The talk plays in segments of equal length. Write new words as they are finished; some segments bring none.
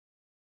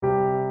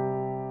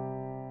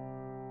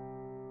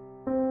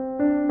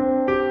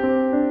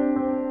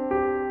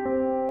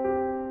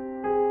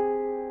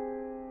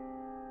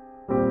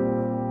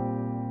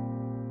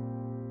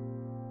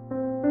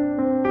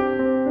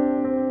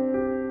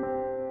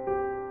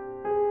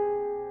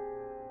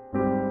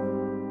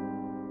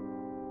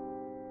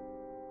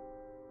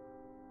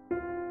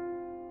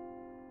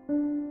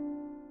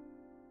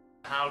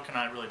can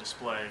I really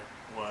display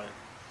what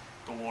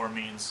the war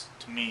means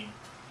to me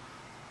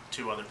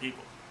to other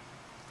people?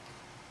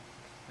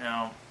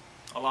 Now,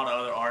 a lot of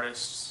other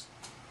artists,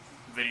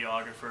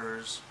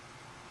 videographers,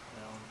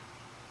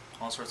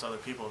 all sorts of other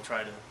people have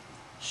tried to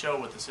show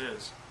what this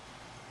is,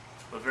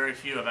 but very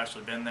few have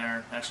actually been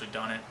there, actually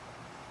done it,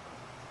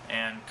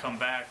 and come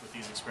back with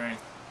these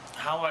experiences.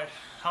 How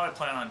I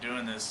plan on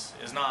doing this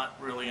is not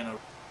really in a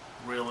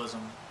realism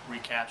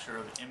recapture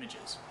of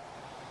images,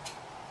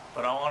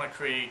 but I want to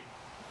create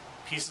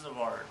pieces of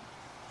art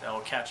that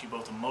will catch you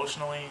both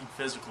emotionally and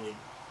physically,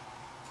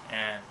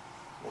 and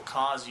will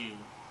cause you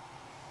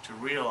to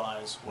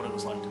realize what it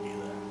was like to be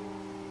there.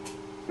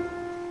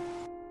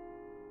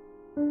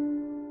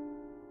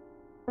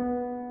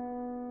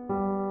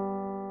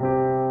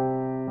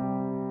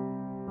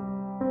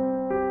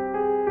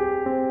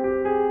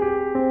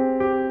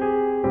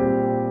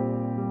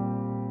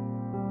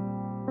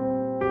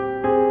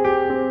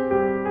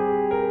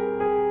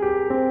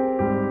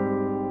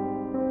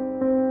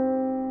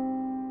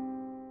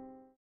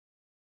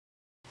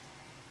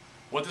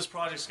 What this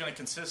project is going to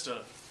consist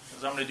of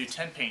is I'm going to do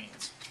 10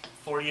 paintings,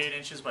 48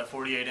 inches by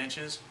 48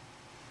 inches,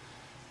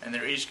 and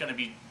they're each going to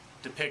be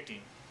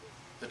depicting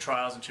the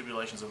trials and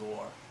tribulations of the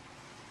war.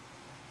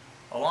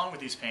 Along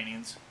with these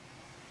paintings,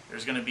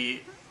 there's going to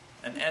be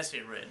an essay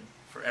written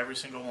for every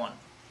single one.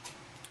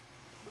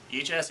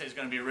 Each essay is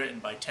going to be written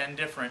by 10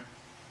 different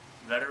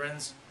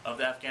veterans of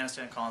the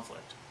Afghanistan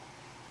conflict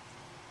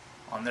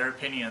on their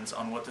opinions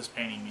on what this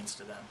painting means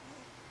to them.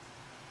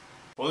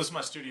 Well, this is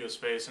my studio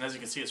space, and as you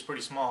can see, it's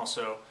pretty small,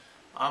 so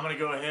I'm going to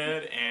go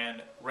ahead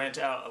and rent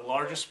out a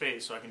larger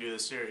space so I can do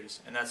this series,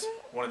 and that's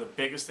one of the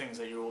biggest things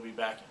that you will be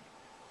backing.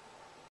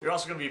 You're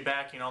also going to be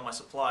backing all my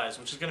supplies,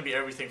 which is going to be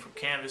everything from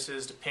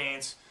canvases to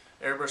paints,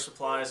 airbrush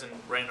supplies, and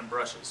random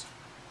brushes.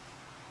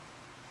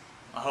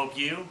 I hope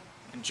you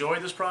enjoy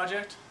this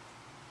project,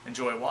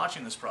 enjoy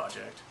watching this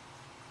project,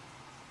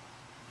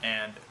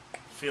 and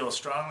feel as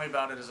strongly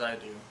about it as I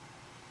do,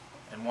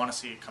 and want to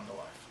see it come to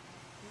life.